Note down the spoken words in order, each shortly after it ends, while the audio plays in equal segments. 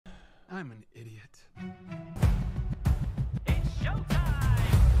I'm an idiot. It's showtime!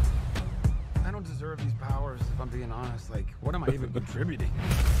 I don't deserve these powers, if I'm being honest. Like, what am I even contributing?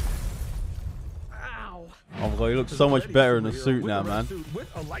 Ow! Oh my god, he looks so much better in the suit now, man. With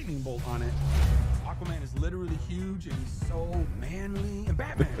a lightning bolt on it. Aquaman is literally huge and he's so manly. And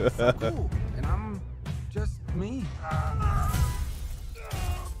Batman is so cool. And I'm just me.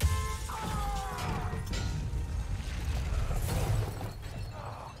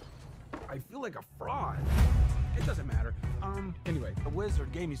 I feel like a fraud. It doesn't matter. Anyway, the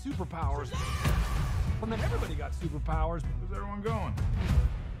wizard gave me superpowers. Well, then everybody got superpowers. Where's everyone going?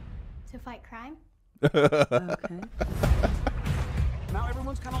 To fight crime? Okay. Now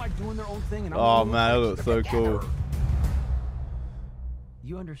everyone's kind of like doing their own thing. And Oh man, that looks so cool.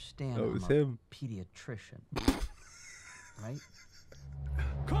 You understand That I'm was a him. pediatrician, right?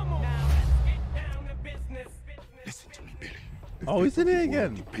 Come on! Now let's get down to business. Listen to me, Billy. Oh, he's in here The world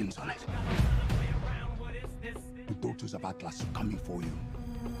again. depends on it. What is this? The daughters of Atlas are coming for you.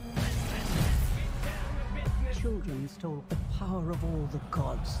 Children stole the power of all the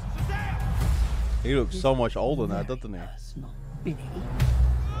gods. He looks so much older now, doesn't he? Personal, Billy.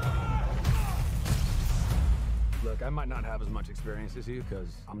 Look, I might not have as much experience as you because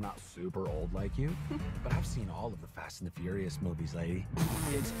I'm not super old like you, but I've seen all of the Fast and the Furious movies, lady.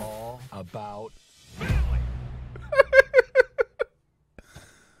 It's all about family.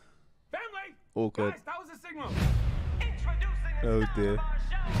 Family! Awkward. Guys, that was a signal. Introducing the Oh star dear. of our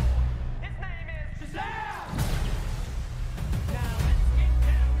show. His name is Shazam! Now let's get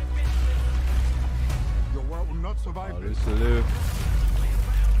down to business. Your world will not survive Oh, this. Lucy.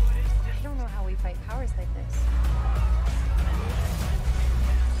 I don't know how we fight powers like this.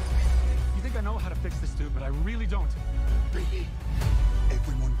 You think I know how to fix this dude, but I really don't. Billy,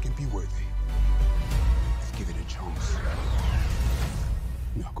 everyone can be worthy. Let's give it a chance.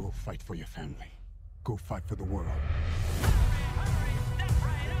 Now go fight for your family. Go fight for the world. Step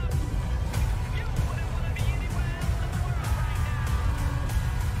right up. You wouldn't want to be anywhere else in the world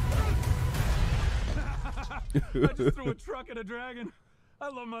right now. I just threw a truck at a dragon. I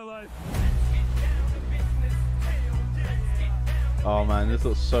love my life. Oh man, this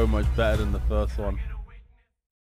looks so much better than the first one.